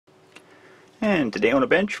And today on the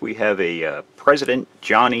bench we have a President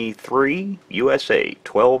Johnny 3 USA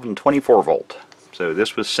 12 and 24 volt. So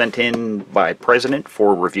this was sent in by President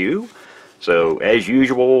for review. So as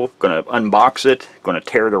usual, going to unbox it, going to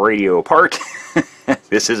tear the radio apart.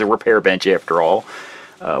 This is a repair bench after all.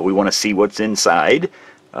 We want to see what's inside.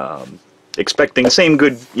 Expecting the same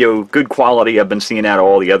good, good quality I've been seeing out of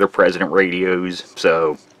all the other President radios.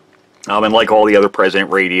 So, and like all the other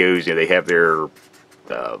President radios, they have their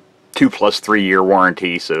 2+3 year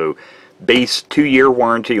warranty. So, base 2-year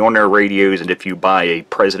warranty on their radios, and if you buy a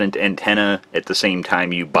President antenna at the same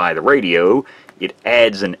time you buy the radio, it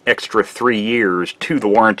adds an extra 3 years to the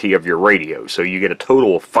warranty of your radio. So you get a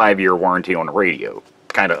total of 5-year warranty on the radio.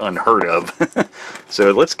 Kind of unheard of.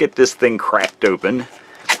 So let's get this thing cracked open.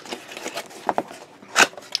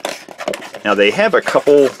 Now they have a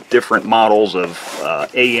couple different models of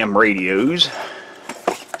AM radios.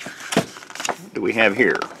 What do we have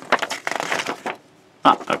here?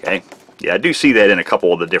 Ah, okay. Yeah, I do see that in a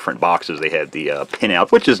couple of the different boxes. They had the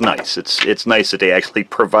pinout, which is nice. It's nice that they actually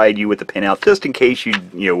provide you with the pinout just in case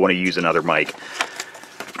you want to use another mic.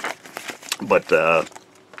 But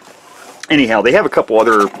anyhow, they have a couple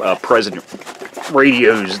other President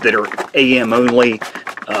radios that are AM only.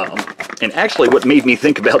 And actually what made me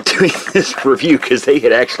think about doing this review, because they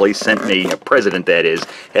had actually sent me, President that is,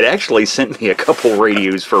 had actually sent me a couple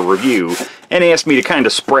radios for review and asked me to kind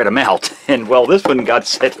of spread them out. And well, this one got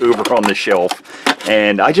set over on the shelf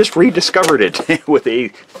and I just rediscovered it with a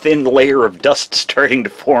thin layer of dust starting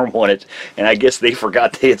to form on it. And I guess they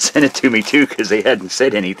forgot they had sent it to me too, because they hadn't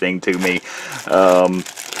said anything to me.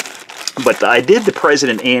 But I did the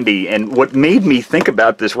President Andy, and what made me think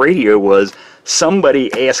about this radio was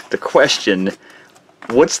somebody asked the question,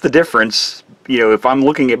 what's the difference, if I'm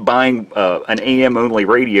looking at buying an AM only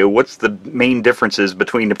radio, what's the main differences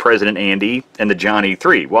between the President Andy and the Johnny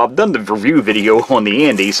 3? Well, I've done the review video on the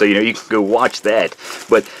Andy, so you can go watch that.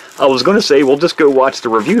 But I was going to say, well, just go watch the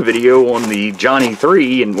review video on the Johnny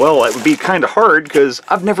 3, and well, that would be kind of hard because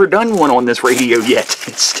I've never done one on this radio yet.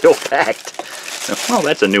 It's still packed. Well,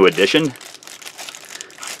 that's a new addition.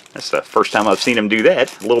 That's the first time I've seen them do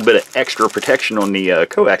that. A little bit of extra protection on the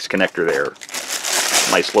coax connector there.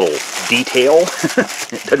 Nice little detail.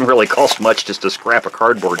 It doesn't really cost much just to scrap a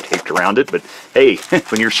cardboard taped around it, but hey,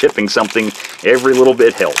 when you're shipping something, every little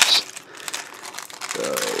bit helps.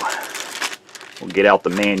 So, we'll get out the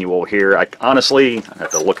manual here. Honestly, I have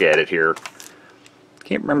to look at it here.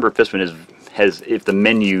 Can't remember if this one if the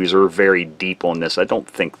menus are very deep on this. I don't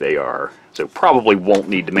think they are. So probably won't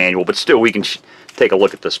need the manual, but still we can take a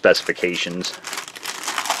look at the specifications.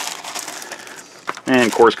 And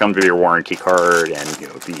of course comes with your warranty card and the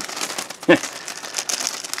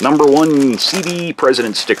 #1 CD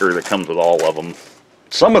President sticker that comes with all of them.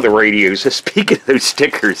 Some of the radios, speaking of those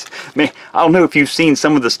stickers, man, I don't know if you've seen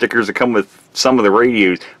some of the stickers that come with some of the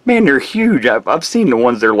radios. Man, they're huge. I've seen the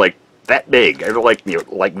ones that are like that big. They're like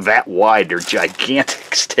like that wide. They're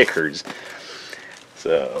gigantic stickers.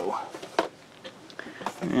 So,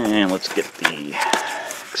 and let's get the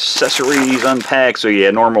accessories unpacked. So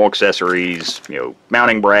yeah, normal accessories,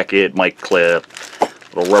 mounting bracket, mic clip,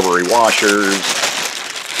 little rubbery washers.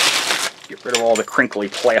 Get rid of all the crinkly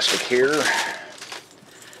plastic here.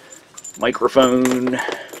 Microphone.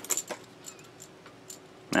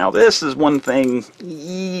 Now this is one thing,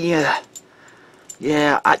 yeah,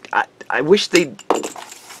 I wish they'd,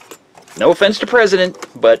 no offense to President,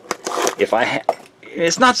 but if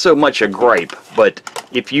it's not so much a gripe, but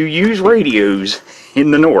if you use radios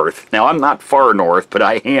in the north, now I'm not far north, but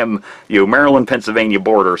I am, Maryland, Pennsylvania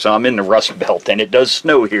border, so I'm in the Rust Belt, and it does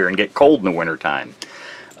snow here and get cold in the wintertime.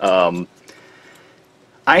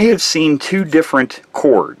 I have seen 2 different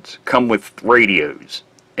cords come with radios,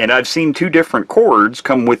 and I've seen 2 different cords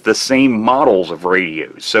come with the same models of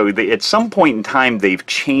radios. So at some point in time, they've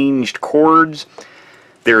changed cords.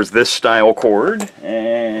 There's this style cord,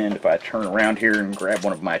 and if I turn around here and grab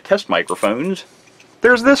one of my test microphones,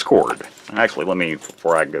 there's this cord. Actually, let me,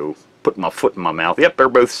 before I go put my foot in my mouth, yep, they're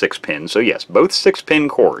both 6-pin. So yes, both 6-pin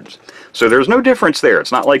cords. So there's no difference there.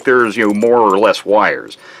 It's not like there's, more or less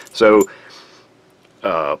wires. So,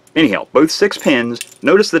 anyhow, both 6 pins.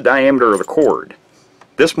 Notice the diameter of the cord.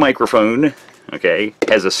 This microphone, okay,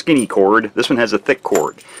 has a skinny cord. This one has a thick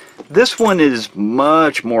cord. This one is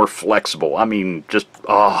much more flexible. I mean, just,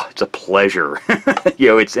 it's a pleasure.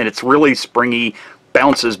 It's really springy,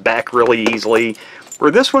 bounces back really easily.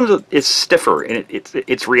 Where this one is stiffer in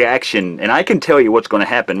its reaction, and I can tell you what's going to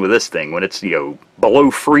happen with this thing when it's below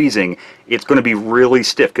freezing. It's going to be really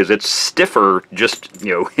stiff because it's stiffer just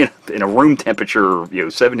in a room temperature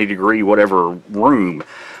 70 degree whatever room.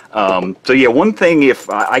 So yeah, one thing, if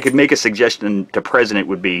I could make a suggestion to President,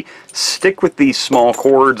 would be stick with these small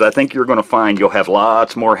cords. I think you're going to find you'll have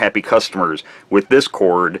lots more happy customers with this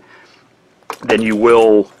cord than you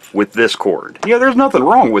will with this cord. Yeah, there's nothing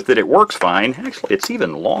wrong with it. It works fine. Actually, it's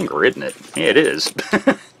even longer, isn't it? Yeah, it is.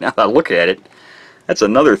 Now that I look at it, that's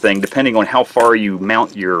another thing. Depending on how far you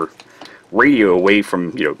mount your radio away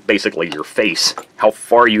from, basically your face, how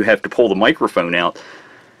far you have to pull the microphone out.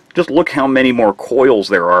 Just look how many more coils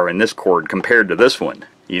there are in this cord compared to this one.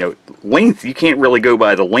 Length, you can't really go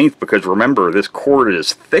by the length, because remember, this cord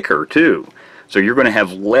is thicker too. So you're going to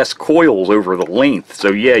have less coils over the length.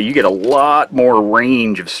 So yeah, you get a lot more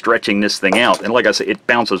range of stretching this thing out. And like I said, it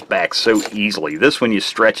bounces back so easily. This one, you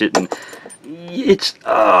stretch it and it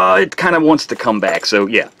kind of wants to come back. So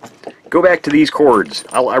yeah, go back to these cords.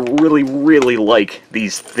 I really, really like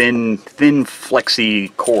these thin, flexy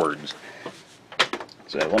cords.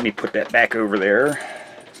 So let me put that back over there.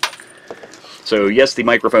 So yes, the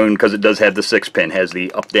microphone, because it does have the 6-pin, has the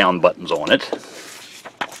up-down buttons on it.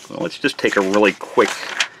 So let's just take a really quick...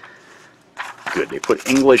 Good, they put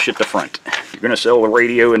English at the front. If you're going to sell a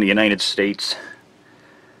radio in the United States,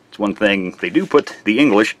 it's one thing, they do put the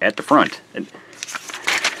English at the front. And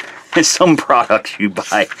some products you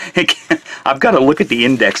buy, I've got to look at the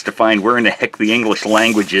index to find where in the heck the English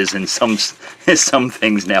language is in some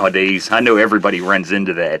things nowadays. I know everybody runs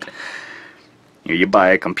into that. You buy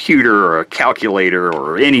a computer or a calculator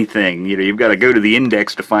or anything, you've got to go to the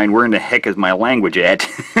index to find where in the heck is my language at.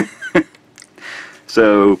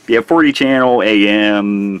 So, yeah, 40 channel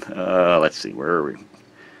AM, let's see, where are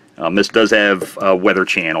we? This does have weather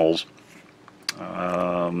channels.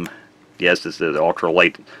 Yes, this is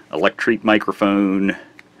ultralight electric microphone.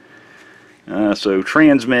 So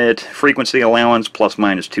transmit, frequency allowance, plus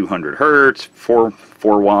minus 200 hertz, 4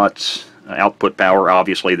 watts. Output power,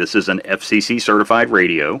 obviously this is an FCC certified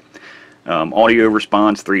radio. Audio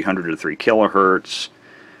response, 300 to 3 kilohertz.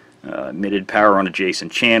 Emitted power on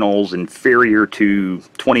adjacent channels, inferior to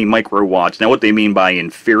 20 microwatts. Now what they mean by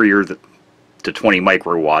inferior to 20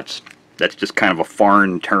 microwatts, that's just kind of a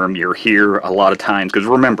foreign term you hear a lot of times, because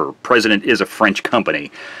remember, President is a French company.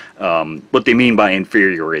 What they mean by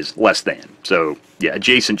inferior is less than. So yeah,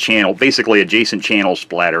 adjacent channel, basically adjacent channel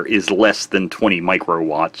splatter is less than 20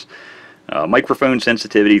 microwatts. Microphone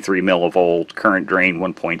sensitivity 3 millivolts, current drain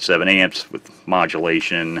 1.7 amps with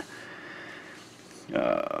modulation.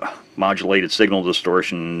 Modulated signal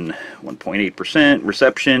distortion 1.8%,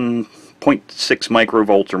 reception 0.6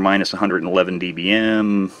 microvolts or minus 111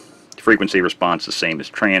 dBm. Frequency response the same as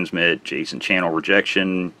transmit. Adjacent channel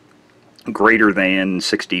rejection greater than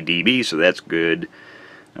 60 dB, so that's good.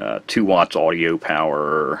 2 watts audio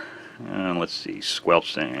power. Let's see,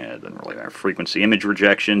 squelch, doesn't really matter. Frequency image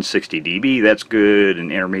rejection 60 dB, that's good.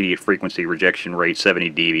 And intermediate frequency rejection rate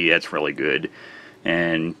 70 dB, that's really good.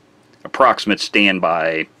 And approximate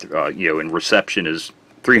standby, in reception is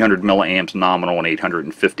 300 milliamps nominal and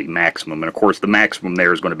 850 maximum. And of course, the maximum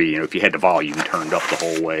there is going to be, if you had the volume turned up the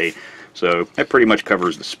whole way. So that pretty much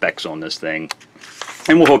covers the specs on this thing.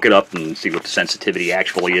 And we'll hook it up and see what the sensitivity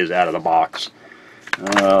actually is out of the box.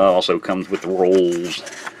 Also comes with the rolls.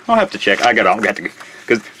 I'll have to check. I got to,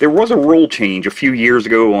 because there was a roll change a few years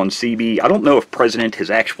ago on CB. I don't know if President has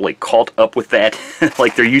actually caught up with that.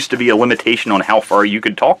 Like there used to be a limitation on how far you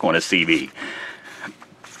could talk on a CB.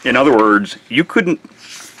 In other words, you couldn't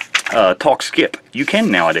talk skip. You can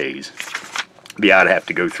nowadays. Yeah, I'd have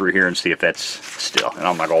to go through here and see if that's still, and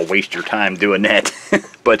I'm not going to waste your time doing that.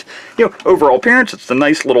 But, overall appearance, it's a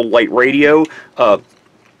nice little light radio.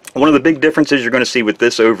 One of the big differences you're going to see with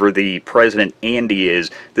this over the President Andy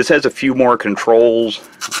is this has a few more controls.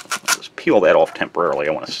 I'll just peel that off temporarily.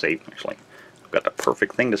 I want to save, actually, I've got the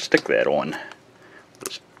perfect thing to stick that on.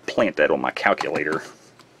 Just plant that on my calculator.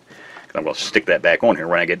 I'm going to stick that back on here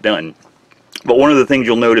when I get done. But one of the things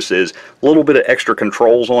you'll notice is a little bit of extra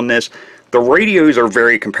controls on this. The radios are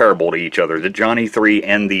very comparable to each other, the Johnny 3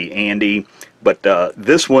 and the Andy, but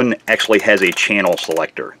this one actually has a channel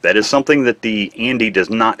selector. That is something that the Andy does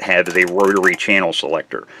not have, is a rotary channel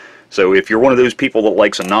selector. So if you're one of those people that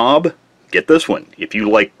likes a knob, get this one. If you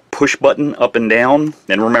like push button up and down,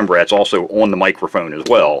 then remember that's also on the microphone as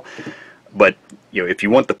well. But if you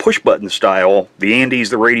want the push button style, the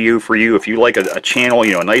Andy's the radio for you. If you like a channel,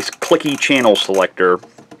 a nice clicky channel selector,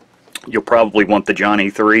 you'll probably want the Johnny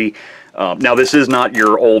 3. Now this is not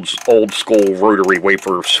your old school rotary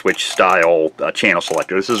wafer switch style channel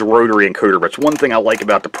selector. This is a rotary encoder, but it's one thing I like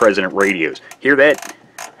about the President radios. Hear that?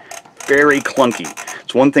 Very clunky.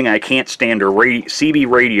 It's one thing I can't stand are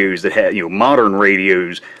CB radios that have, modern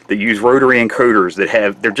radios that use rotary encoders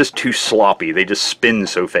they're just too sloppy. They just spin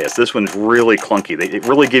so fast. This one's really clunky. It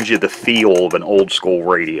really gives you the feel of an old school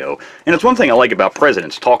radio. And it's one thing I like about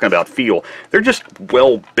Presidents, talking about feel. They're just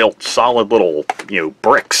well built, solid little,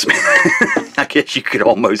 bricks. I guess you could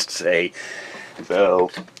almost say.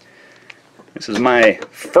 So, this is my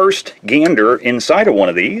first gander inside of one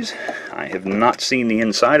of these. I have not seen the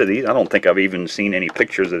inside of these. I don't think I've even seen any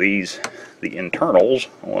pictures of these, the internals,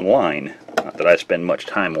 online. Not that I spend much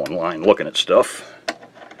time online looking at stuff.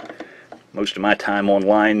 Most of my time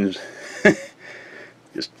online is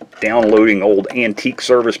just downloading old antique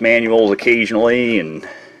service manuals occasionally, and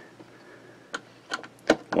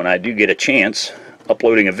when I do get a chance,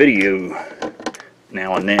 uploading a video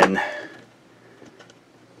now and then.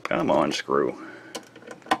 Come on, screw.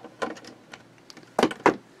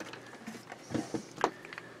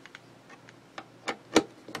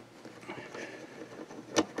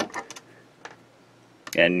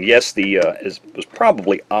 And yes, as was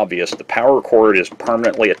probably obvious, the power cord is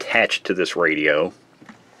permanently attached to this radio,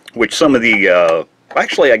 which some of the,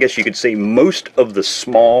 actually I guess you could say most of the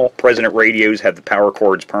small President radios have the power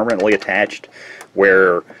cords permanently attached,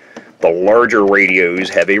 where the larger radios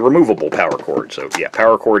have a removable power cord. So yeah,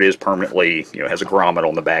 power cord is permanently, has a grommet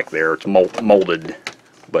on the back there. It's molded,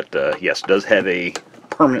 but yes, does have a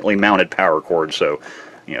permanently mounted power cord. So,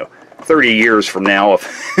 30 years from now,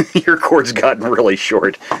 if your cord's gotten really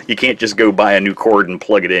short, you can't just go buy a new cord and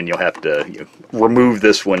plug it in. You'll have to remove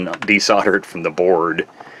this one, desolder it from the board.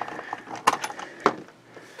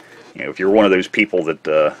 If you're one of those people that,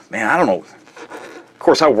 man, I don't know. Of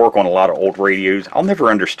course, I work on a lot of old radios. I'll never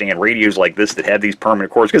understand radios like this that have these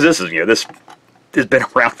permanent cords, because this is, this has been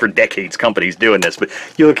around for decades. Companies doing this, but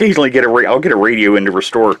you'll occasionally get I'll get a radio in to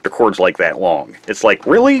restore the cords like that long. It's like,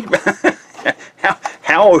 really?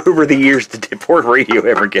 How over the years did the poor radio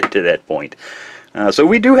ever get to that point? So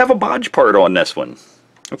we do have a bodge part on this one.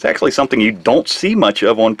 It's actually something you don't see much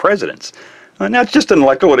of on Presidents. Now it's just an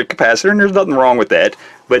electrolytic capacitor, and there's nothing wrong with that.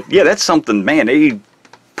 But yeah, that's something, man.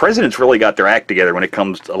 Presidents really got their act together when it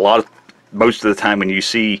comes to most of the time when you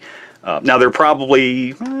see, now they're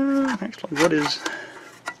probably, actually, what is,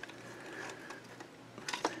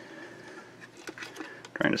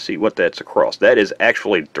 trying to see what that's across. That is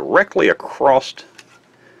actually directly across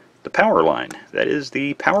the power line. That is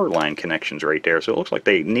the power line connections right there. So it looks like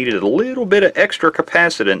they needed a little bit of extra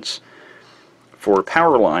capacitance for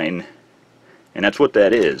power line, and that's what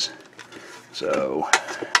that is. So,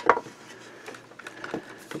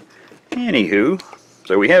 anywho,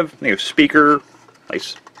 so we have speaker,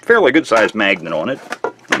 nice, fairly good sized magnet on it.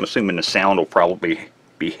 I'm assuming the sound will probably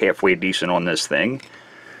be halfway decent on this thing.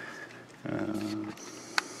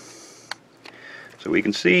 So we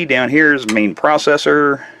can see down here is the main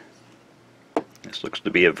processor. This looks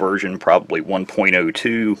to be a version probably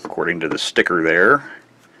 1.02 according to the sticker there.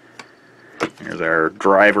 There's our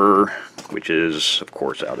driver, which is of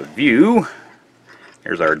course out of view.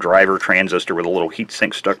 There's our driver transistor with a little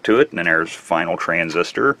heatsink stuck to it, and then there's final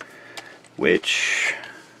transistor, which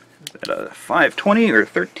is at a 520 or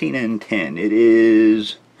 13N10. It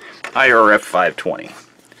is IRF 520.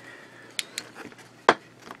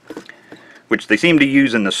 Which they seem to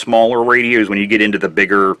use in the smaller radios. When you get into the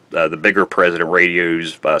bigger President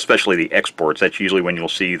radios, especially the exports, that's usually when you'll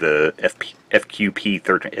see the FQP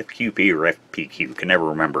or FPQ, can never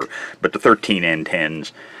remember, but the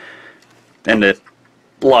 13N10s. And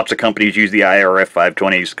lots of companies use the IRF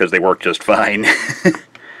 520s because they work just fine.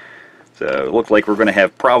 So it looks like we're going to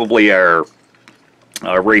have probably our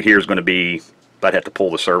right here is going to be, I'd have to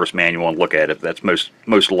pull the service manual and look at it. That's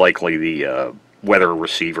most likely the weather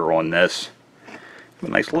receiver on this. A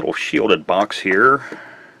nice little shielded box here.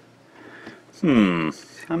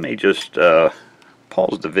 I may just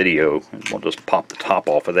pause the video and we'll just pop the top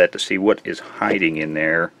off of that to see what is hiding in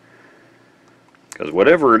there. Because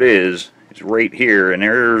whatever it is right here, and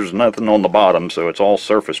there's nothing on the bottom, so it's all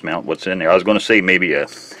surface mount what's in there. I was going to say maybe a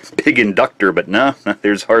big inductor, but no,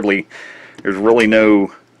 there's really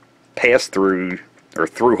no pass-through or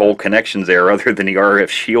through-hole connections there other than the RF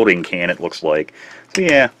shielding can, it looks like. So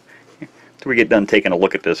yeah, after we get done taking a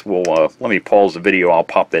look at this, we'll let me pause the video, I'll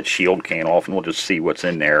pop that shield can off and we'll just see what's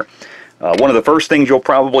in there. One of the first things you'll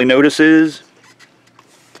probably notice is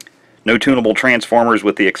no tunable transformers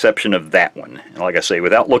with the exception of that one. And like I say,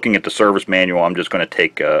 without looking at the service manual, I'm just going to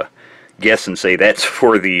take a guess and say that's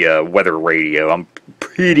for the weather radio. I'm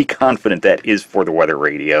pretty confident that is for the weather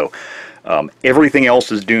radio. Everything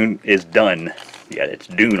else is done. Yeah, it's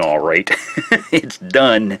done all right. It's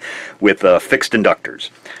done with fixed inductors.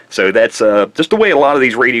 So that's just the way a lot of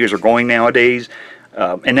these radios are going nowadays.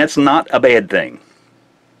 And that's not a bad thing.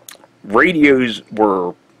 Radios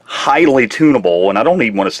were highly tunable, and I don't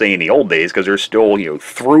even want to say in the old days, because there's still,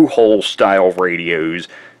 through-hole style radios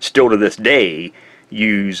still to this day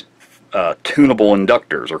use tunable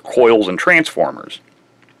inductors or coils and transformers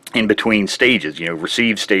in between stages,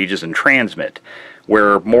 receive stages and transmit,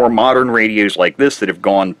 where more modern radios like this that have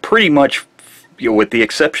gone pretty much, with the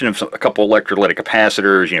exception of a couple electrolytic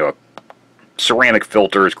capacitors, ceramic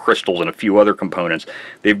filters, crystals, and a few other components,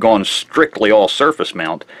 they've gone strictly all surface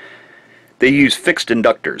mount. They use fixed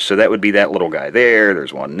inductors, so that would be that little guy there,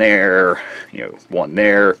 there's one there, one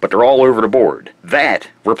there, but they're all over the board. That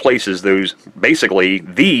replaces those, basically,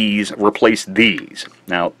 these replace these.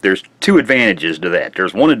 Now, there's two advantages to that.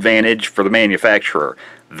 There's one advantage for the manufacturer.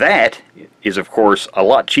 That is, of course, a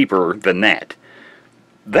lot cheaper than that.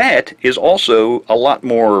 That is also a lot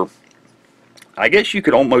more, I guess you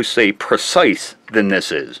could almost say, precise than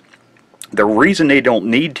this is. The reason they don't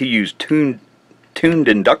need to use tuned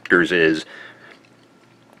inductors is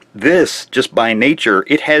this, just by nature,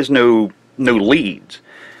 it has no leads.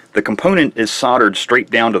 The component is soldered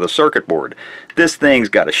straight down to the circuit board. This thing's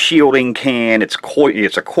got a shielding can, it's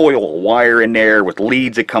a coil of wire in there with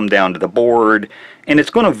leads that come down to the board, and it's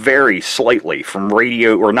going to vary slightly from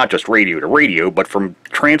radio, or not just radio to radio, but from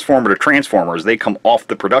transformer to transformer as they come off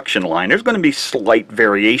the production line. There's going to be slight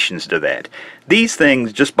variations to that. These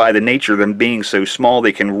things, just by the nature of them being so small,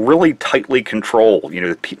 they can really tightly control,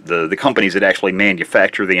 the companies that actually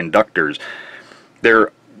manufacture the inductors.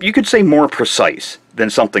 They're, you could say, more precise than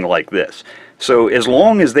something like this. So as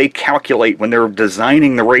long as they calculate, when they're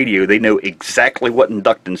designing the radio, they know exactly what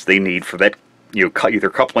inductance they need for that, either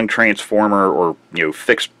coupling transformer or,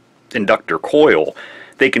 fixed inductor coil,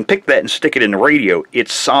 they can pick that and stick it in the radio.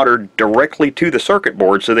 It's soldered directly to the circuit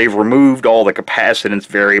board, so they've removed all the capacitance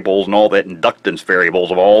variables and all that inductance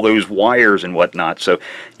variables of all those wires and whatnot. So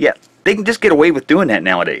yeah, they can just get away with doing that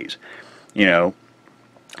nowadays,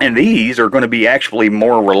 And these are going to be actually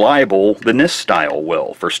more reliable than this style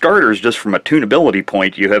will. For starters, just from a tunability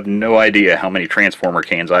point, you have no idea how many transformer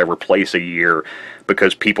cans I replace a year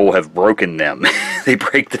because people have broken them. They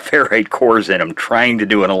break the ferrite cores in them trying to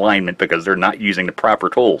do an alignment because they're not using the proper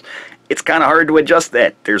tools. It's kind of hard to adjust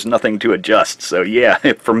that. There's nothing to adjust. So yeah,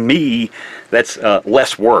 for me, that's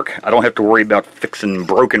less work. I don't have to worry about fixing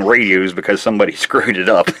broken radios because somebody screwed it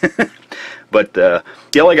up. But,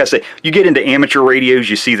 yeah, like I say, you get into amateur radios,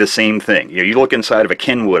 you see the same thing. You look inside of a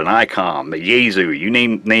Kenwood, an ICOM, a Yaesu, you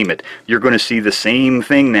name it, you're going to see the same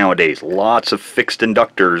thing nowadays. Lots of fixed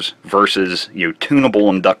inductors versus,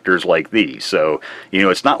 tunable inductors like these. So,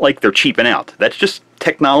 it's not like they're cheaping out. That's just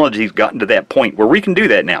technology's gotten to that point where we can do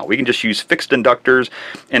that now. We can just use fixed inductors,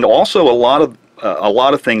 and also a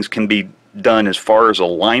lot of things can be done as far as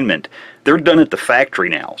alignment. They're done at the factory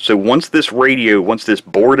now. So once this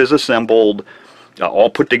board is assembled,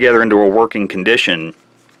 all put together into a working condition,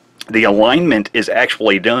 the alignment is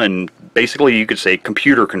actually done, basically you could say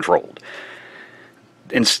computer controlled.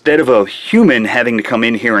 Instead of a human having to come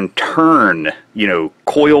in here and turn,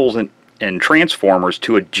 coils and transformers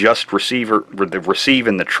to adjust the receive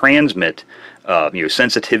and the transmit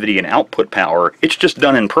sensitivity and output power, it's just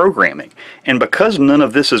done in programming. And because none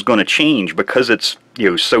of this is going to change, because it's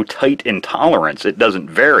so tight in tolerance, it doesn't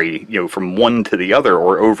vary from one to the other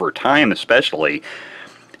or over time especially.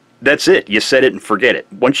 That's it. You set it and forget it.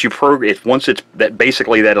 Once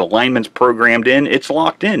basically that alignment's programmed in, it's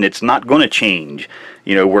locked in. It's not going to change.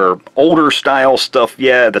 Where older style stuff,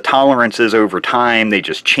 yeah, the tolerances over time, they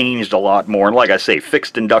just changed a lot more. And like I say,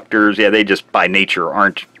 fixed inductors, yeah, they just by nature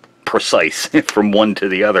aren't precise from one to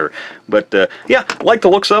the other. But yeah, like the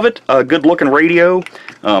looks of it. Good looking radio.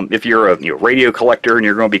 If you're a radio collector and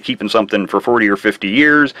you're going to be keeping something for 40 or 50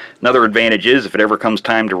 years, another advantage is if it ever comes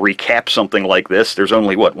time to recap something like this, there's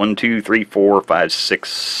only what, 1, 2, 3, 4, 5, 6,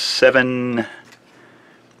 7.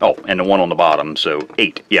 Oh, and the one on the bottom, so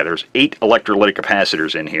 8. Yeah, there's 8 electrolytic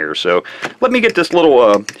capacitors in here. So let me get this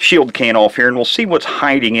little shield can off here and we'll see what's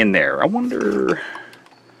hiding in there. I wonder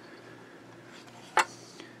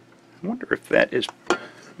if that is,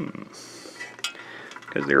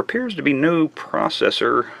 because there appears to be no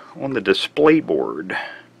processor on the display board.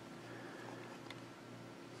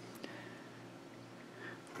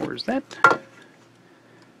 Or is that?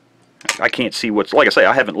 I can't see what's, like I say,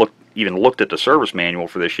 I haven't even looked at the service manual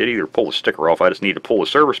for this yet either. Pull the sticker off, I just need to pull the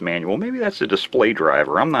service manual. Maybe that's a display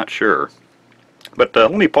driver, I'm not sure. But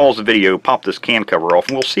let me pause the video, pop this can cover off,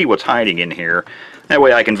 and we'll see what's hiding in here. That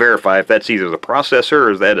way I can verify if that's either the processor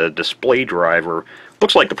or is that a display driver.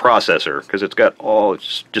 Looks like the processor, because it's got all,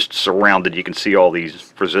 it's just surrounded. You can see all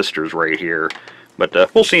these resistors right here. But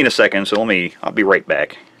we'll see in a second, so I'll be right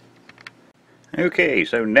back. Okay,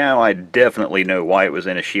 so now I definitely know why it was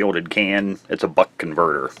in a shielded can. It's a buck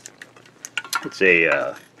converter. It's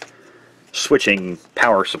a switching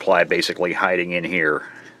power supply basically hiding in here.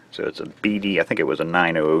 So it's a BD, I think it was a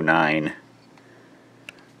 9009.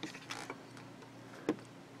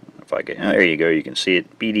 If I can, oh, there you go, you can see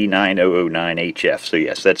it, BD9009HF. So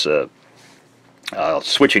yes, that's a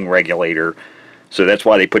switching regulator. So that's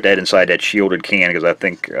why they put that inside that shielded can, because I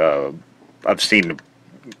think I've seen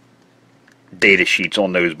data sheets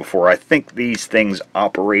on those before. I think these things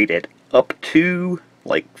operate at up to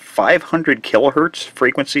like 500 kilohertz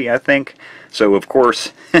frequency, I think. So of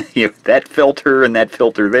course, you know, that filter and that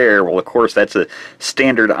filter there, well of course that's a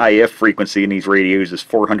standard IF frequency in these radios is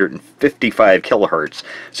 455 kilohertz.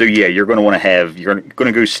 So yeah, you're going to want to have, you're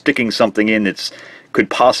going to go sticking something in that's could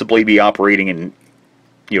possibly be operating in,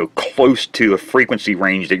 you know, close to a frequency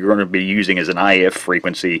range that you're going to be using as an IF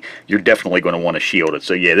frequency. You're definitely going to want to shield it.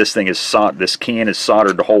 So yeah, this thing is this can is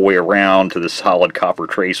soldered the whole way around to the solid copper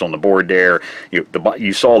trace on the board there.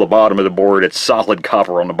 You saw the bottom of the board, it's solid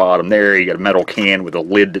copper on the bottom there. You got a metal can with a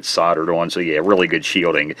lid that's soldered on. So yeah, really good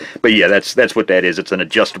shielding. But yeah, that's what that is. It's an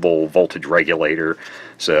adjustable voltage regulator.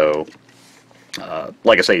 So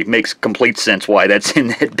like I say, it makes complete sense why that's in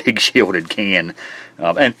that big shielded can.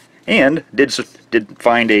 And did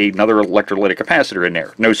find another electrolytic capacitor in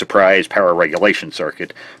there. No surprise, power regulation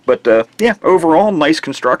circuit. But yeah, overall, nice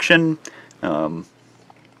construction,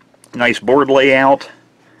 nice board layout.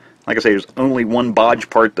 Like I say, there's only one bodge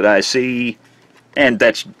part that I see, and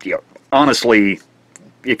that's, you know, honestly,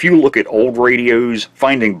 if you look at old radios,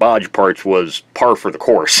 finding bodge parts was par for the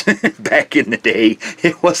course. Back in the day,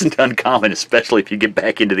 it wasn't uncommon, especially if you get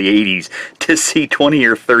back into the 80s, to see 20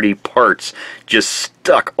 or 30 parts just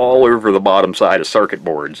stuck all over the bottom side of circuit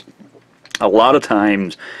boards. A lot of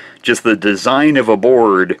times, just the design of a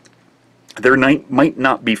board, there might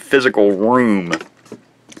not be physical room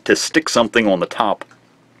to stick something on the top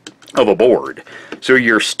of a board. So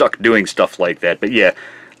you're stuck doing stuff like that. But yeah,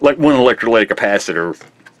 like one electrolytic capacitor,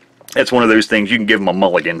 that's one of those things you can give them a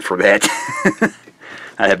mulligan for that.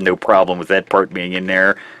 I have no problem with that part being in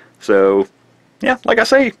there. So yeah, like I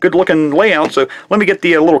say, good looking layout. So let me get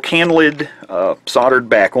the little can lid soldered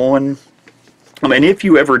back on. I mean, if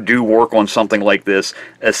you ever do work on something like this,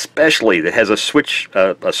 especially that has a switch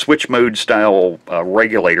mode style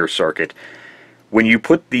regulator circuit, when you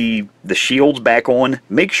put the shields back on,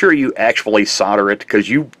 make sure you actually solder it, because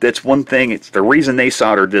that's one thing. It's the reason they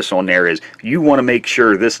soldered this on there is you want to make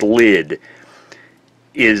sure this lid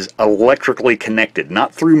is electrically connected,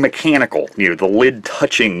 not through mechanical. You know, the lid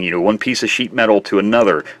touching, you know, one piece of sheet metal to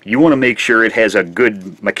another. You want to make sure it has a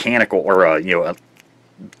good mechanical or a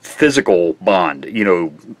physical bond, you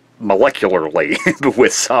know, molecularly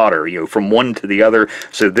with solder, you know, from one to the other.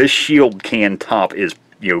 So this shield can top is,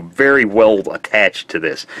 you know, very well attached to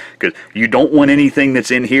this, because you don't want anything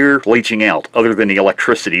that's in here leaching out other than the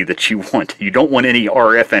electricity that you want. You don't want any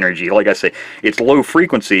RF energy. Like I say, it's low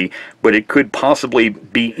frequency, but it could possibly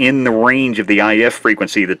be in the range of the IF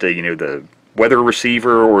frequency that the weather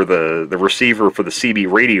receiver or the receiver for the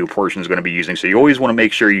CB radio portion is going to be using. So you always want to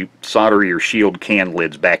make sure you solder your shield can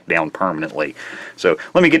lids back down permanently. So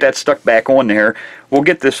let me get that stuck back on there. We'll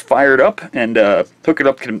get this fired up and hook it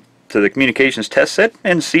up to the communications test set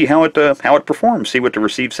and see how it performs, see what the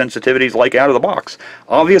receive sensitivity is like out of the box.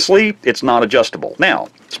 Obviously, it's not adjustable. Now,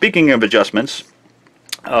 speaking of adjustments,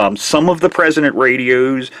 some of the President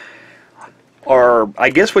radios are,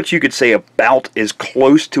 I guess what you could say, about as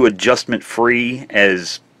close to adjustment-free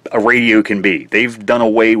as a radio can be. They've done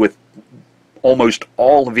away with almost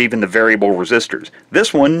all of even the variable resistors.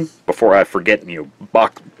 This one, before I forget,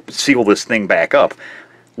 seal this thing back up,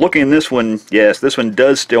 looking at this one, yes, this one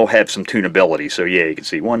does still have some tunability. So yeah, you can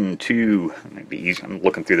see 1, 2, maybe easy. I'm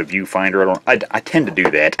looking through the viewfinder. I tend to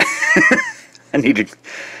do that. I need to.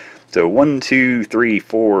 So 1, 2, 3,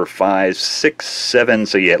 4, 5, 6, 7.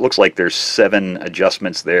 So yeah, it looks like there's 7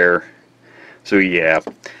 adjustments there. So yeah,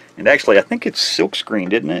 and actually I think it's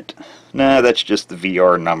silkscreened, isn't it? No, that's just the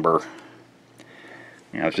VR number.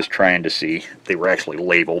 I was just trying to see if they were actually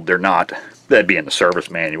labeled. They're not. That'd be in the service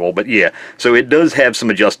manual. But yeah, so it does have some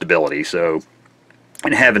adjustability. So,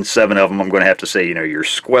 and having 7 of them, I'm going to have to say, your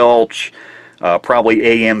squelch, probably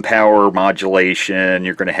AM power modulation.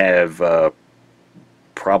 You're going to have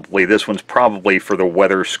probably, this one's probably for the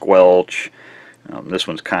weather squelch. This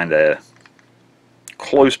one's kind of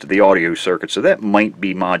close to the audio circuit, so that might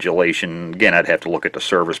be modulation. Again, I'd have to look at the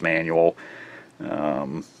service manual.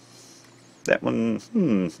 That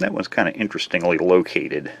one's kind of interestingly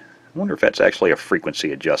located. I wonder if that's actually a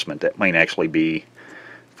frequency adjustment. That might actually be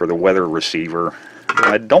for the weather receiver.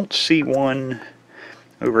 I don't see one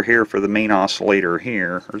over here for the main oscillator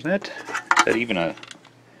here. Or is that even a...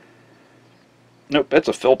 Nope, that's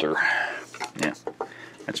a filter. Yeah,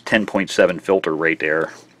 that's 10.7 filter right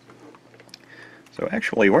there. So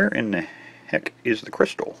actually, where in the heck is the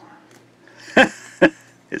crystal?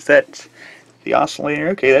 Is that the oscillator?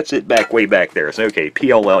 Okay, that's it way back there. So okay,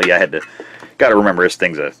 PLL, yeah, got to remember this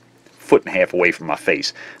thing's a foot and a half away from my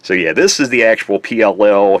face. So yeah, this is the actual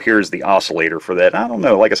PLL. Here's the oscillator for that. I don't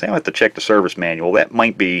know, like I say, I'll have to check the service manual. That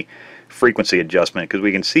might be frequency adjustment, because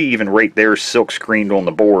we can see even right there, silk screened on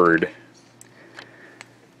the board,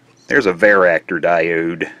 there's a varactor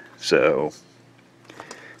diode. So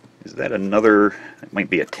is that another? It might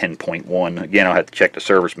be a 10.1. Again, I'll have to check the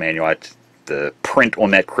service manual. The print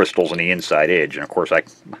on that crystal's on the inside edge, and of course I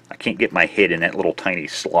can't get my head in that little tiny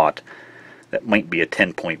slot. That might be a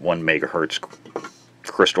 10.1 megahertz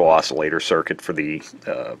crystal oscillator circuit for the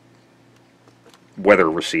weather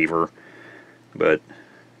receiver. But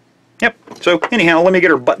yep. So anyhow, let me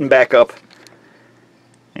get her buttoned back up,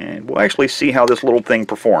 and we'll actually see how this little thing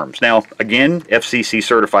performs. Now, again, FCC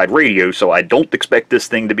certified radio, so I don't expect this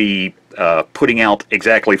thing to be putting out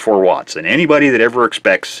exactly 4 watts. And anybody that ever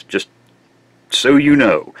expects, just so you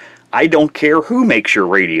know, I don't care who makes your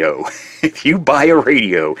radio. If you buy a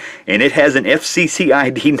radio and it has an FCC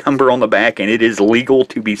ID number on the back and it is legal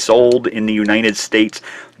to be sold in the United States,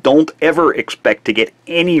 don't ever expect to get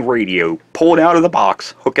any radio, pull it out of the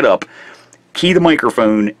box, hook it up, key the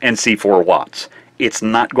microphone, and see 4 watts. It's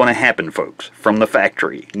not going to happen, folks, from the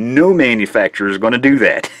factory. No manufacturer is going to do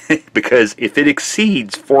that, because if it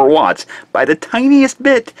exceeds 4 watts by the tiniest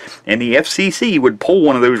bit, and the FCC would pull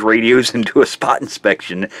one of those radios into a spot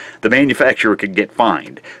inspection, the manufacturer could get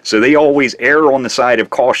fined. So they always err on the side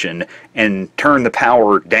of caution and turn the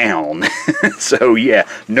power down. So yeah,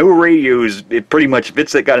 no radios, pretty much, if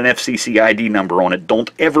it's got an FCC ID number on it,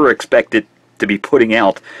 don't ever expect it to be putting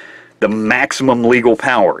out the maximum legal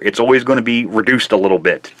power. It's always going to be reduced a little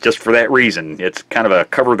bit, just for that reason. It's kind of a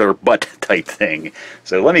cover their butt type thing.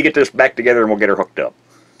 So let me get this back together and we'll get her hooked up.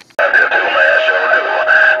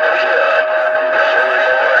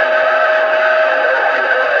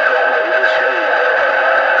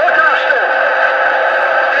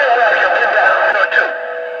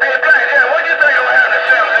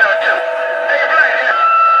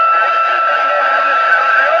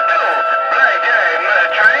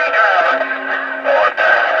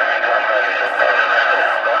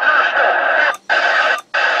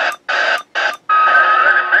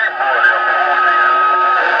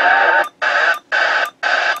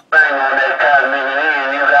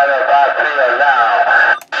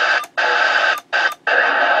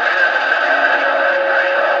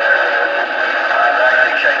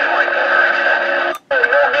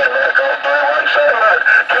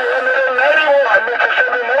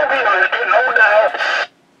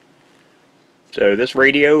 So this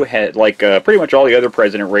radio had, like pretty much all the other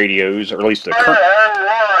President radios, or at least the current...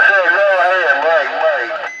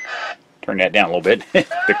 Turn that down a little bit.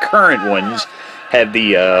 The current ones have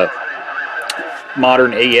the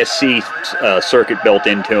modern ASC circuit built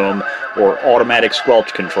into them, or automatic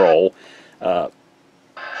squelch control.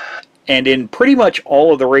 And in pretty much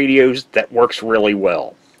all of the radios, that works really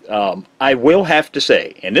well. I will have to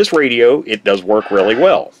say, in this radio, it does work really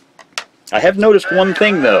well. I have noticed one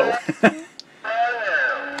thing, though.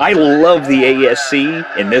 I love the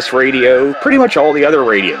ASC in this radio, pretty much all the other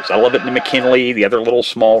radios. I love it in the McKinley, the other little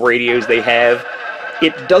small radios they have.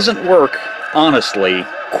 It doesn't work, honestly,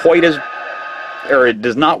 quite as, or it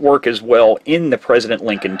does not work as well in the President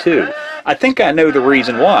Lincoln II. I think I know the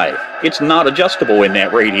reason why. It's not adjustable in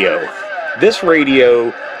that radio. This radio,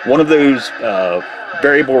 one of those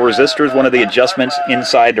variable resistors, one of the adjustments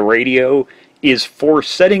inside the radio, is for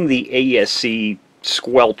setting the ASC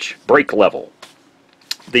squelch brake level.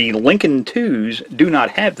 The Lincoln IIs do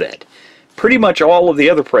not have that. Pretty much all of the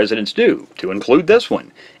other Presidents do, to include this one.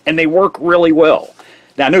 And they work really well.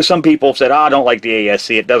 Now, I know some people have said, I don't like the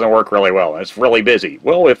ASC, it doesn't work really well, it's really busy.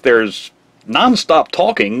 Well, if there's non-stop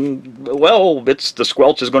talking, well, the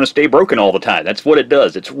squelch is going to stay broken all the time. That's what it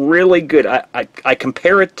does. It's really good. I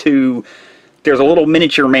compare it to, there's a little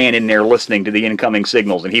miniature man in there listening to the incoming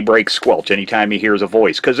signals, and he breaks squelch anytime he hears a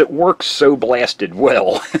voice, because it works so blasted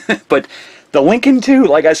well. But the Lincoln II,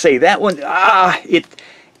 like I say, that one,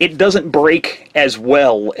 it doesn't break as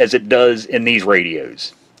well as it does in these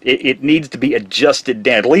radios. It needs to be adjusted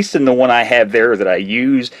down. At least in the one I have there that I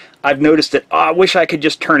use, I've noticed that, I wish I could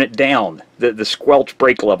just turn it down, the squelch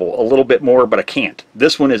brake level, a little bit more, but I can't.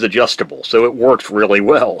 This one is adjustable, so it works really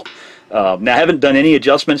well. Now, I haven't done any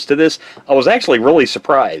adjustments to this. I was actually really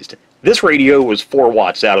surprised. This radio was 4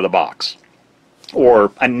 watts out of the box,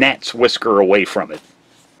 or a gnat's whisker away from it.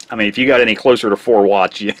 I mean, if you got any closer to 4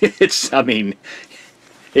 watts, it's, I mean,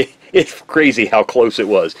 it's crazy how close it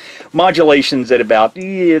was. Modulation's at about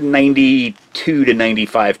 92 to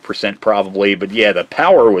 95% probably, but yeah, the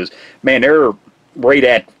power was, man, they're right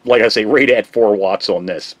at, like I say, right at 4 watts on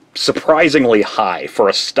this. Surprisingly high for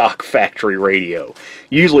a stock factory radio.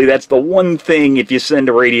 Usually that's the one thing, if you send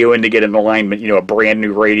a radio in to get an alignment, you know, a brand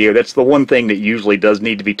new radio, that's the one thing that usually does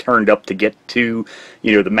need to be turned up to get to,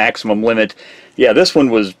 you know, the maximum limit. Yeah, this one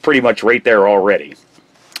was pretty much right there already.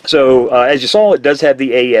 So, as you saw, it does have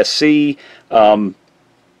the ASC. All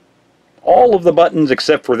of the buttons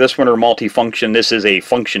except for this one are multifunction. This is a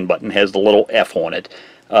function button, has the little F on it.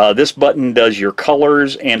 This button does your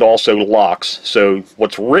colors and also locks. So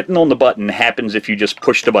what's written on the button happens if you just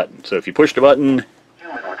push the button. So if you push the button,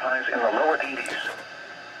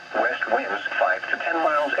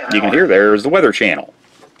 you can hear there's the weather channel.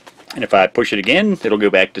 And if I push it again, it'll go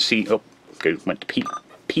back to C. Oh, went to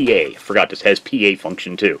PA. Forgot this has PA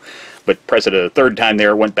function too. But press it a third time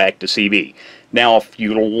there, it went back to CB. Now if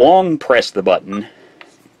you long press the button,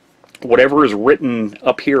 whatever is written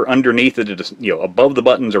up here underneath it, you know, above the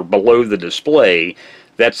buttons or below the display,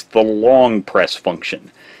 that's the long press function.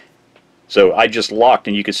 So I just locked,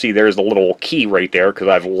 and you can see there's the little key right there because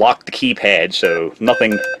I've locked the keypad, so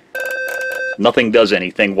nothing does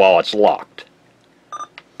anything while it's locked.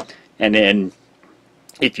 And then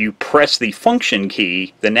if you press the function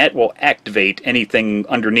key, then that will activate anything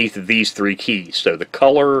underneath of these 3 keys. So the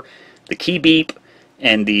color, the key beep,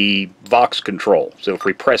 and the Vox control. So if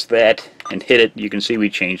we press that and hit it, you can see we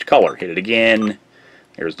changed color. Hit it again,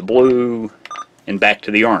 there's the blue, and back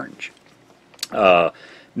to the orange.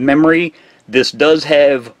 Memory, this does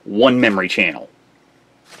have 1 memory channel.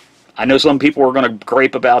 I know some people are going to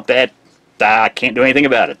gripe about that. I can't do anything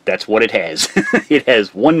about it. That's what it has. It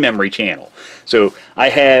has 1 memory channel. So I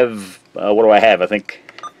have, what do I have? I think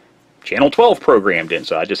channel 12 programmed in.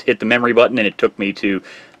 So I just hit the memory button and it took me to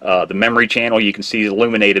the memory channel. You can see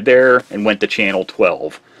illuminated there and went to channel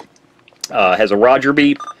 12. Has a Roger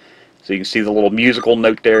beep. So you can see the little musical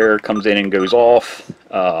note there comes in and goes off.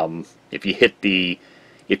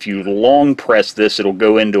 If you long press this, it'll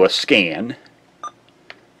go into a scan.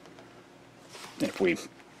 If we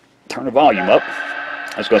turn the volume up,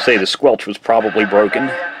 I was going to say the squelch was probably broken.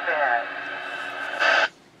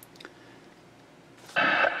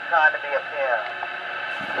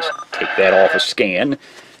 Just take that off a scan,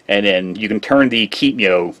 and then you can turn the key, you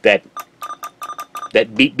know, that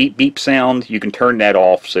beep beep beep sound, you can turn that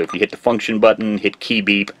off. So if you hit the function button, hit key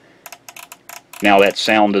beep, now that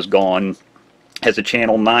sound is gone. Has a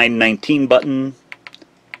channel 919 button,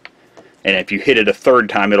 and if you hit it a third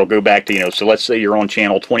time, it'll go back to, you know, so let's say you're on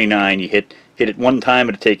channel 29, you hit it one time,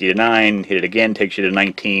 it'll take you to 9, hit it again, takes you to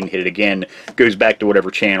 19, hit it again, goes back to whatever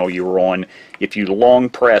channel you were on. If you long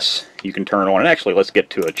press, you can turn on, and actually let's get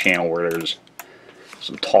to a channel where there's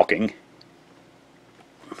some talking.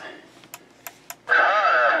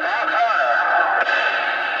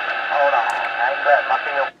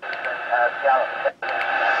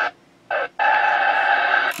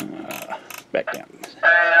 Back down.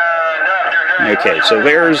 Okay, so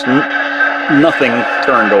there's nothing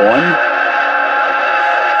turned on.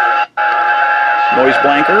 Noise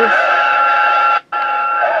blanker.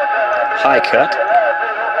 High cut.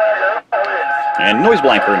 And noise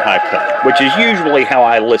blanker and high cut, which is usually how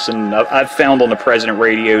I listen. I've found on the President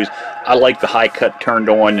radios, I like the high cut turned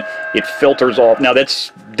on. It filters off. Now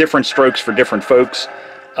that's different strokes for different folks.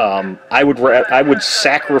 I would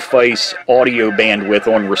sacrifice audio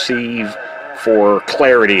bandwidth on receive for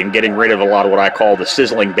clarity and getting rid of a lot of what I call the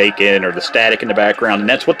sizzling bacon or the static in the background, and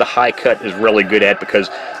that's what the high cut is really good at, because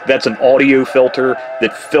that's an audio filter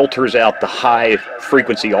that filters out the high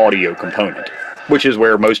frequency audio component, which is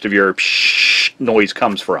where most of your noise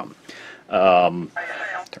comes from. Turn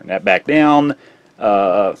that back down.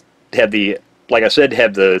 Have the, like I said,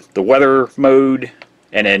 have the weather mode,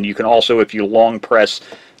 and then you can also, if you long press,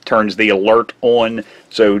 turns the alert on.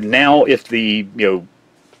 So now if the, you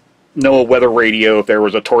know, weather radio, if there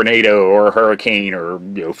was a tornado or a hurricane or,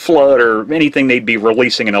 you know, flood or anything they'd be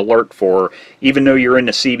releasing an alert for, even though you're in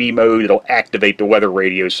the CB mode, it'll activate the weather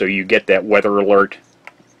radio so you get that weather alert.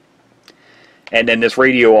 And then this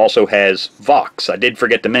radio also has Vox. I did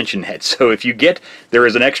forget to mention that. So if you get, there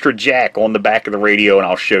is an extra jack on the back of the radio, and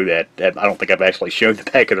I'll show that. I don't think I've actually shown the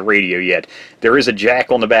back of the radio yet. There is a jack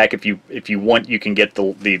on the back. If you want, you can get the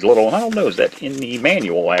little, I don't know, is that in the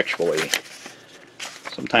manual actually?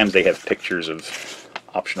 Sometimes they have pictures of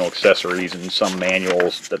optional accessories in some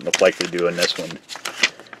manuals. Doesn't look like they do in this one.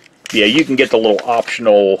 Yeah, you can get the little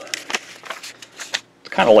optional, it's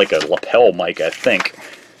kind of like a lapel mic, I think.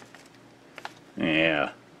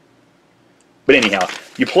 Yeah, But anyhow,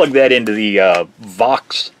 you plug that into the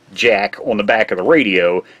Vox jack on the back of the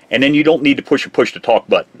radio, and then you don't need to push a push-to-talk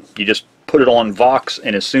button. You just put it on Vox,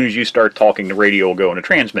 and as soon as you start talking, the radio will go into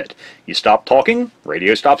transmit. You stop talking,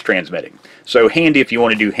 radio stops transmitting. So handy if you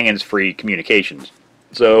want to do hands-free communications.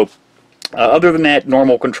 So other than that,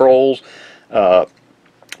 normal controls,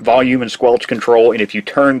 volume and squelch control, and if you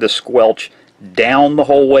turn the squelch down the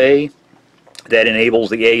whole way, that enables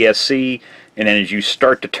the ASC, and then as you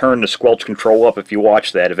start to turn the squelch control up, if you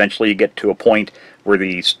watch that, eventually you get to a point where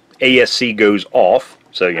the ASC goes off.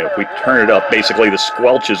 So, if we turn it up, basically the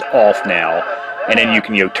squelch is off now, and then you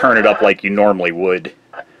can, turn it up like you normally would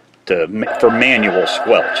for manual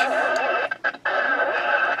squelch.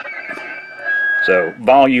 So,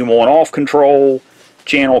 volume on-off control,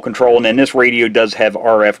 channel control, and then this radio does have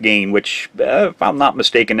RF gain, which, if I'm not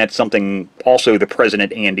mistaken, that's something also the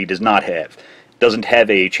President Andy does not have. It doesn't have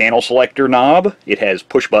a channel selector knob. It has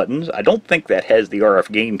push buttons. I don't think that has the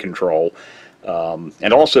RF gain control.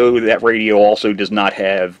 And also, that radio also does not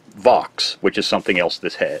have Vox, which is something else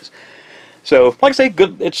this has. So, like I say,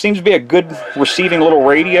 good. It seems to be a good receiving little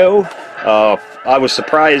radio. I was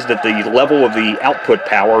surprised that the level of the output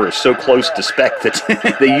power is so close to spec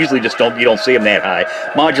that they usually just you don't see them that high.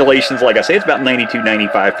 Modulations, like I say, it's about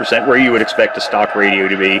 92-95%, where you would expect a stock radio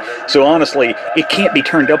to be. So honestly, it can't be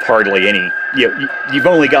turned up hardly any. You've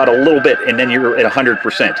only got a little bit, and then you're at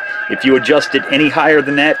 100%. If you adjust it any higher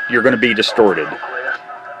than that, you're going to be distorted.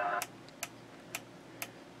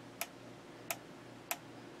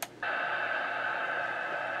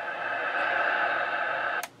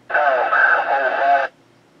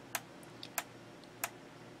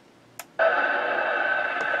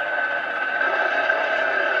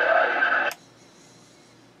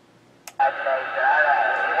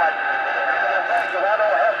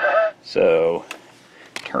 So,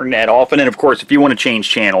 turn that off, and then of course if you want to change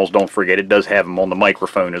channels, don't forget it does have them on the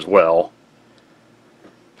microphone as well.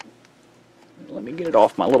 Let me get it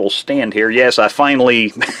off my little stand here. Yes, I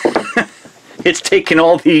finally... It's taken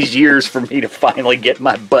all these years for me to finally get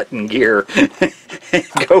my button gear and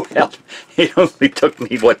go out. It only took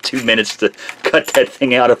me, what, 2 minutes to cut that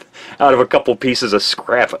thing out of a couple pieces of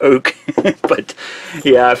scrap oak. But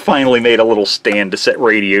yeah, I finally made a little stand to set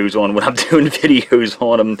radios on when I'm doing videos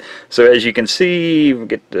on them. So as you can see,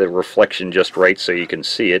 get the reflection just right so you can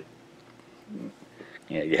see it.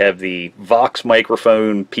 Yeah, you have the Vox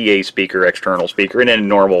microphone, PA speaker, external speaker, and then a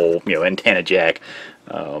normal, antenna jack.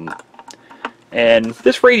 And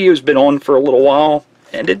this radio's been on for a little while,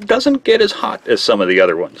 and it doesn't get as hot as some of the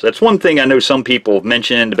other ones. That's one thing I know some people have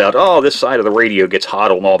mentioned about, oh, this side of the radio gets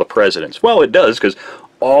hot on all the Presidents. Well, it does, because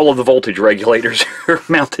all of the voltage regulators are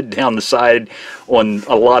mounted down the side on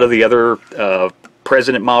a lot of the other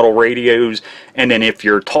President model radios. And then if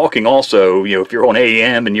you're talking also, if you're on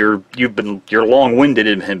AM and you're long-winded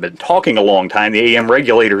and have been talking a long time, the AM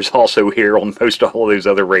regulator's also here on most all of those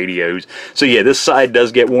other radios. So yeah, this side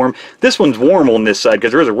does get warm. This one's warm on this side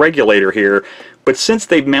because there is a regulator here, but since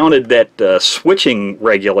they've mounted that switching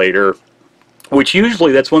regulator, which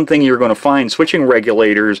usually that's one thing you're going to find, switching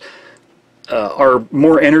regulators are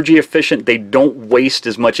more energy efficient. They don't waste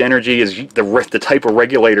as much energy as the type of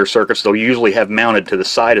regulator circuits they'll usually have mounted to the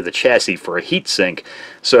side of the chassis for a heat sink.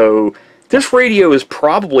 So this radio is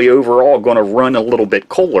probably overall going to run a little bit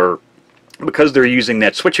cooler because they're using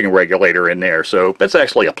that switching regulator in there. So that's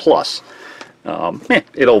actually a plus.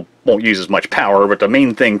 Won't use as much power, but the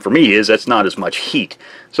main thing for me is that's not as much heat.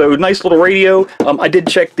 So nice little radio. I did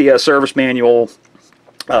check the service manual.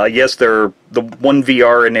 Yes, the one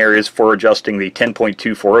VR in there is for adjusting the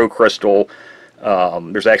 10.240 crystal.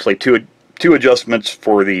 There's actually two adjustments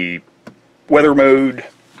for the weather mode.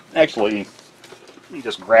 Actually, let me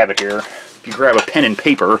just grab it here. If you grab a pen and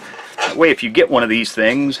paper, that way if you get one of these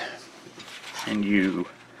things and you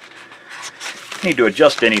need to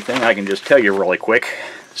adjust anything, I can just tell you really quick.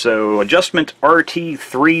 So adjustment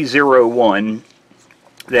RT301,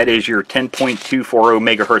 that is your 10.240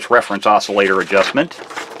 megahertz reference oscillator adjustment.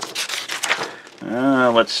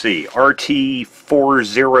 Let's see,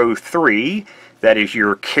 RT403, that is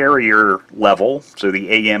your carrier level, so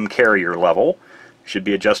the AM carrier level, should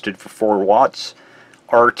be adjusted for 4 watts.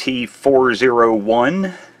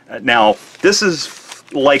 RT401, now this is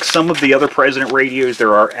like some of the other President radios,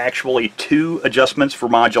 there are actually 2 adjustments for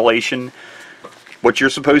modulation. What you're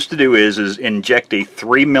supposed to do is inject a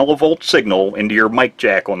 3 millivolt signal into your mic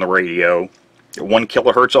jack on the radio, 1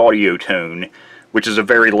 kilohertz audio tone, which is a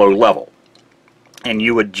very low level. And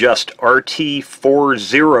you adjust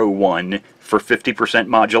RT401 for 50%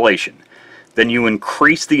 modulation. Then you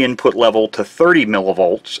increase the input level to 30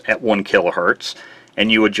 millivolts at 1 kilohertz,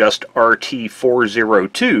 and you adjust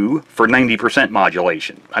RT402 for 90%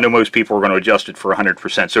 modulation. I know most people are going to adjust it for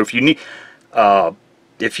 100%. So if you need,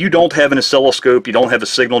 if you don't have an oscilloscope, you don't have a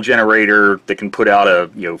signal generator that can put out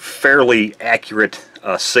a fairly accurate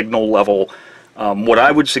signal level, what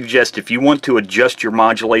I would suggest, if you want to adjust your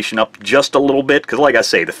modulation up just a little bit, because like I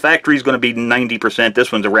say, the factory is going to be 90%,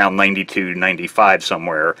 this one's around 92, 95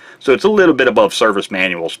 somewhere, so it's a little bit above service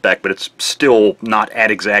manual spec, but it's still not at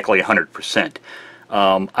exactly 100%.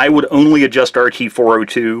 I would only adjust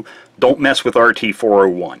RT402, don't mess with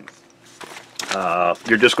RT401.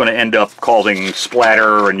 You're just going to end up causing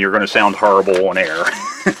splatter and you're going to sound horrible on air.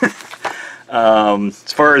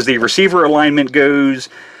 As far as the receiver alignment goes,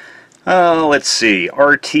 let's see,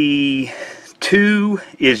 RT2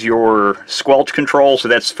 is your squelch control, so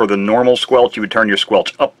that's for the normal squelch. You would turn your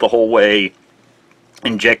squelch up the whole way,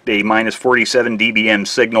 inject a -47 dBm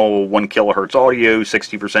signal, 1 kilohertz audio,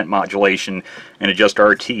 60% modulation, and adjust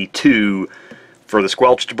RT2 for the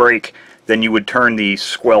squelch to break. Then you would turn the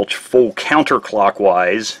squelch full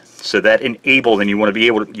counterclockwise, so that enables, and you want to be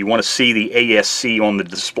able to, you want to see the ASC on the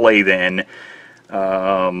display then,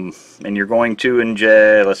 and you're going to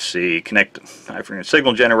inject, let's see, connect a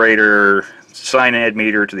signal generator, synad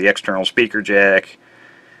meter to the external speaker jack,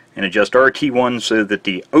 and adjust RT1 so that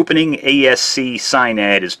the opening ASC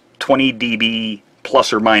synad is 20 dB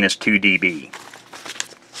plus or minus 2 dB.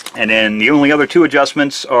 And then the only other two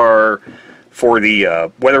adjustments are for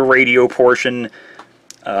the weather radio portion.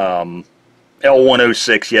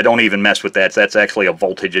 L106, yeah, don't even mess with that. That's actually a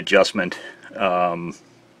voltage adjustment.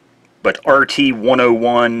 But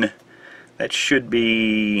RT101, that should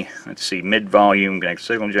be, let's see, mid-volume, connect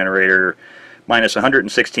signal generator, minus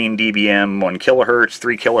 116 dBm, 1 kilohertz,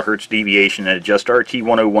 3 kilohertz deviation, and adjust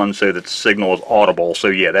RT101 so that the signal is audible. So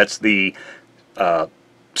yeah, that's the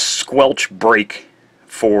squelch break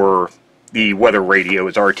for the weather radio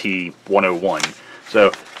is RT101.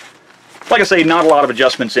 So, like I say, not a lot of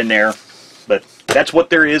adjustments in there, but that's what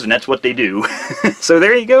there is and that's what they do. So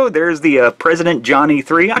there you go. There's the President Johnny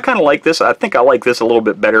 3. I kind of like this. I think I like this a little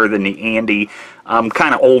bit better than the Andy. I'm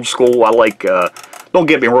kind of old school. I like, don't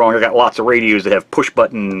get me wrong, I got lots of radios that have push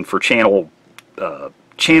button for channel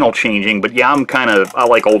changing, but yeah, I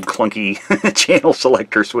like old clunky channel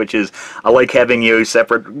selector switches. I like having,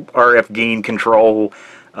 separate RF gain control.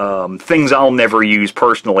 Things I'll never use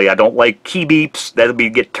personally. I don't like key beeps. That'll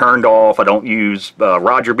get turned off. I don't use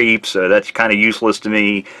Roger beeps. That's kind of useless to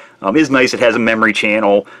me. It's nice it has a memory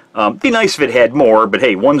channel. Be nice if it had more, but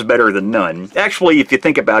hey, one's better than none. Actually, if you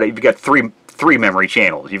think about it, you've got three memory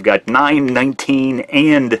channels. You've got 9, 19,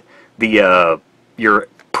 and the your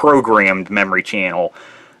programmed memory channel.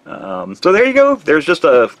 So there you go. There's just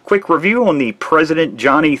a quick review on the President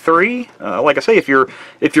Johnny 3. Like I say, if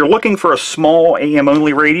you're looking for a small AM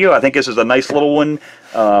only radio, I think this is a nice little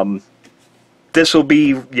one. This will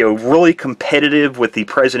be really competitive with the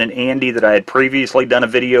President Andy that I had previously done a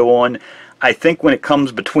video on. I think when it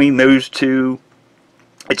comes between those two,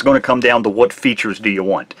 it's going to come down to what features do you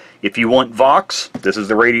want. If you want Vox, this is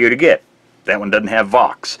the radio to get. That one doesn't have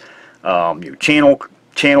Vox. Your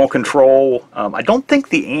channel control. I don't think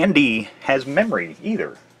the Andy has memory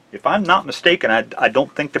either. If I'm not mistaken, I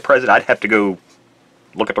don't think the President, I'd have to go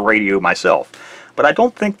look at the radio myself, but I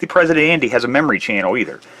don't think the President Andy has a memory channel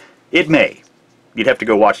either. It may. You'd have to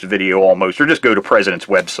go watch the video almost, or just go to President's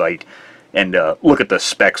website and look at the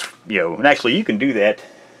specs, and actually you can do that.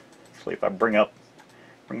 Actually, if I bring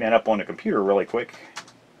that up on the computer really quick.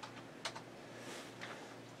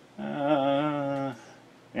 I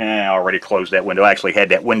already closed that window. I actually had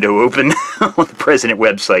that window open on the President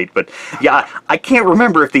website. But yeah, I can't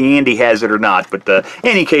remember if the Andy has it or not. But in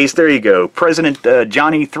any case, there you go. President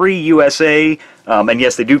Johnny 3 USA. And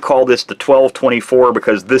yes, they do call this the 1224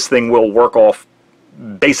 because this thing will work off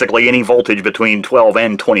basically any voltage between 12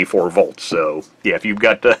 and 24 volts. So yeah, if you've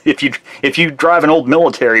got if you drive an old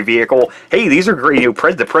military vehicle, hey, these are great.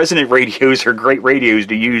 The President radios are great radios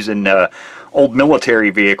to use in old military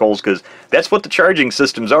vehicles, because that's what the charging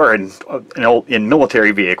systems are in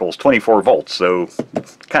military vehicles, 24 volts. So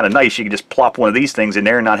kind of nice. You can just plop one of these things in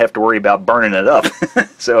there and not have to worry about burning it up.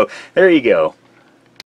 So there you go.